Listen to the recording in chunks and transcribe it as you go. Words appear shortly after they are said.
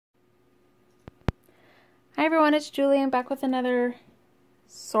Hi everyone, it's Julie. I'm back with another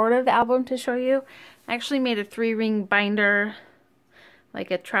sort of album to show you. I actually made a 3-ring binder,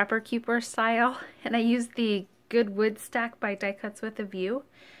 like a Trapper Keeper style, and I used the Good Wood Stack by Die Cuts with a View.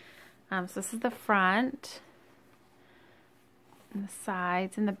 So this is the front, and the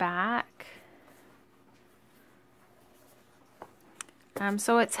sides, and the back.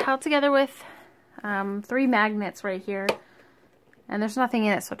 So it's held together with 3 magnets right here, and there's nothing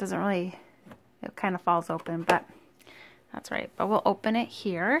in it, so it doesn't really, it kind of falls open, but that's right. But we'll open it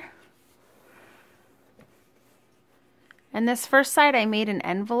here. And this first side I made an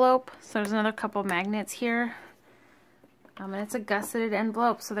envelope, so there's another couple magnets here. And it's a gusseted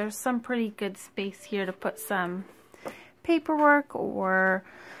envelope, so there's some pretty good space here to put some paperwork or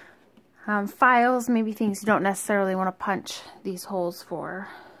files, maybe things you don't necessarily want to punch these holes for.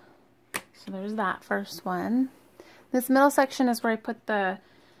 So there's that first one. This middle section is where I put the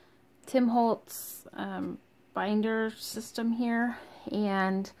Tim Holtz binder system here,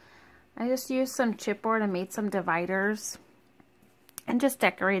 and I just used some chipboard and made some dividers and just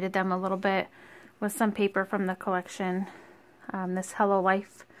decorated them a little bit with some paper from the collection. This Hello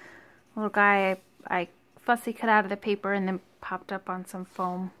Life little guy I fussy cut out of the paper and then popped up on some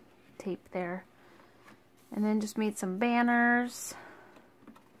foam tape there, and then just made some banners,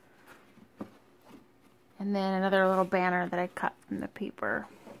 and then another little banner that I cut from the paper.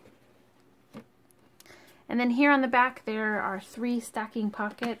 And then here on the back there are 3 stacking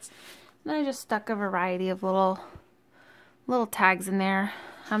pockets, and I just stuck a variety of little tags in there.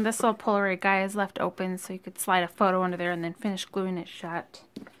 This little Polaroid guy is left open, so you could slide a photo under there and then finish gluing it shut.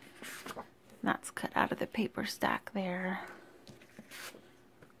 And that's cut out of the paper stack there.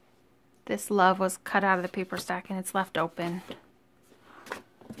 This love was cut out of the paper stack and it's left open.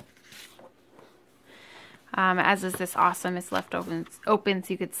 As is this awesome, it's left open so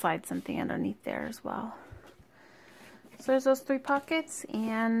you could slide something underneath there as well. So there's those 3 pockets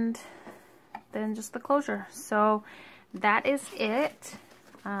and then just the closure. So that is it.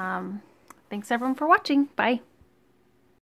 Thanks everyone for watching. Bye.